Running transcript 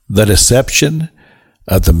the deception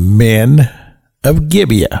of the men of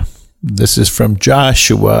Gibeah. This is from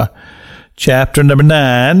Joshua chapter number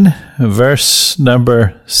 9, verse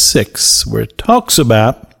number 6, where it talks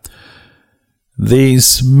about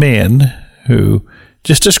these men who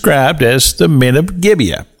just described as the men of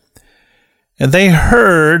Gibeah. And they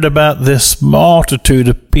heard about this multitude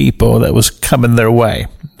of people that was coming their way,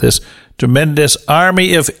 this tremendous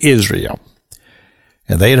army of Israel.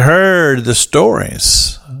 And they had heard the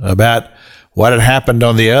stories about what had happened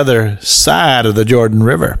on the other side of the Jordan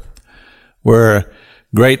River, where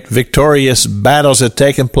great victorious battles had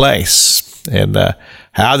taken place, and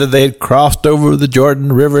how that they had crossed over the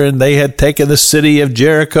Jordan River and they had taken the city of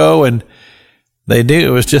Jericho, and they knew it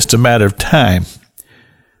was just a matter of time.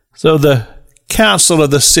 So the council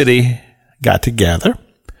of the city got together,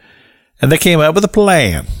 and they came up with a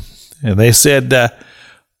plan. And they said,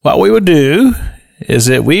 what we would do is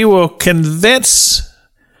that we will convince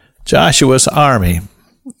Joshua's army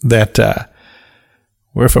that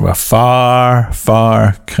we're from a far,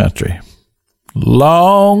 far country,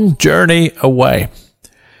 long journey away.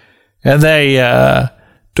 And they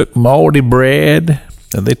took moldy bread,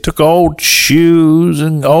 and they took old shoes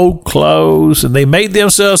and old clothes, and they made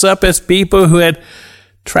themselves up as people who had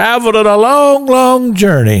traveled on a long, long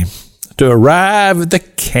journey to arrive at the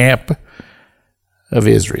camp of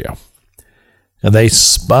Israel. And they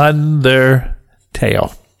spun their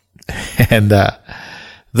tale, and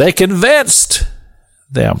they convinced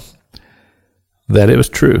them that it was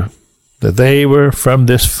true, that they were from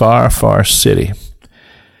this far, far city.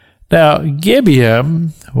 Now, Gibeah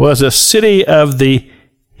was a city of the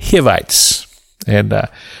Hivites, and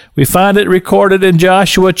we find it recorded in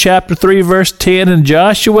Joshua chapter 3, verse 10, and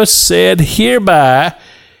Joshua said, hereby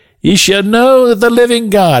ye shall know that the living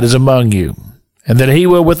God is among you, and that he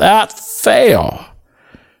will without fail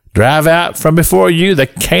drive out from before you the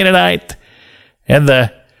Canaanite and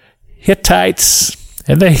the Hittites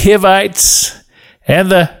and the Hivites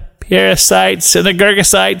and the Perizzites and the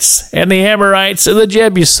Girgashites and the Amorites and the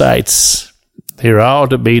Jebusites. They are all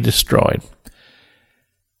to be destroyed.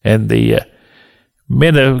 And the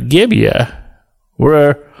men of Gibeah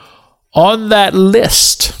were on that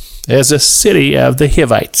list as a city of the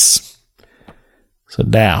Hivites. So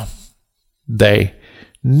now they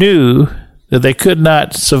knew that they could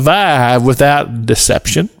not survive without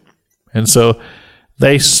deception. And so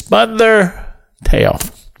they spun their tale,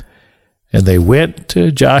 and they went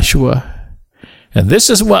to Joshua. And this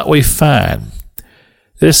is what we find.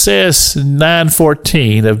 It says in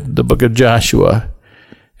 9:14 of the book of Joshua,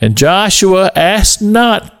 and Joshua asked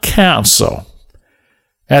not counsel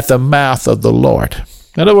at the mouth of the Lord.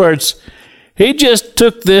 In other words, he just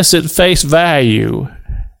took this at face value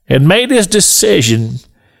and made his decision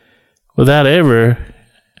without ever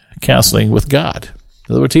counseling with God.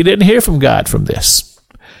 In other words, he didn't hear from God from this.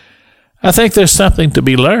 I think there's something to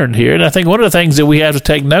be learned here, and I think one of the things that we have to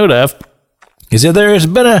take note of is that there has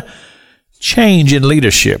been a change in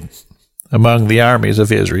leadership among the armies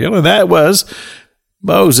of Israel, and that was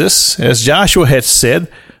Moses. As Joshua had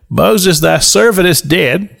said, Moses, thy servant, is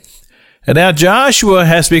dead, and now Joshua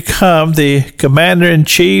has become the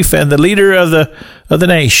commander-in-chief and the leader of the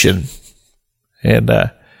nation. And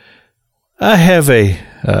I have a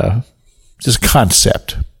just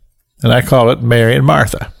concept, and I call it Mary and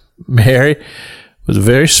Martha. Mary was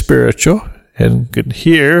very spiritual and could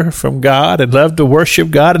hear from God and loved to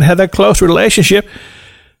worship God and have that close relationship.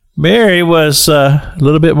 Mary was a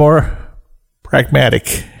little bit more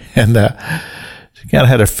pragmatic, and she kind of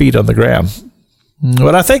had her feet on the ground.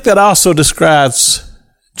 But I think that also describes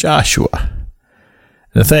Joshua,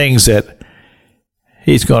 the things that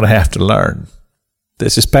he's going to have to learn.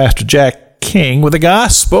 This is Pastor Jack King with the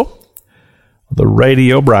gospel, the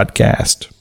radio broadcast.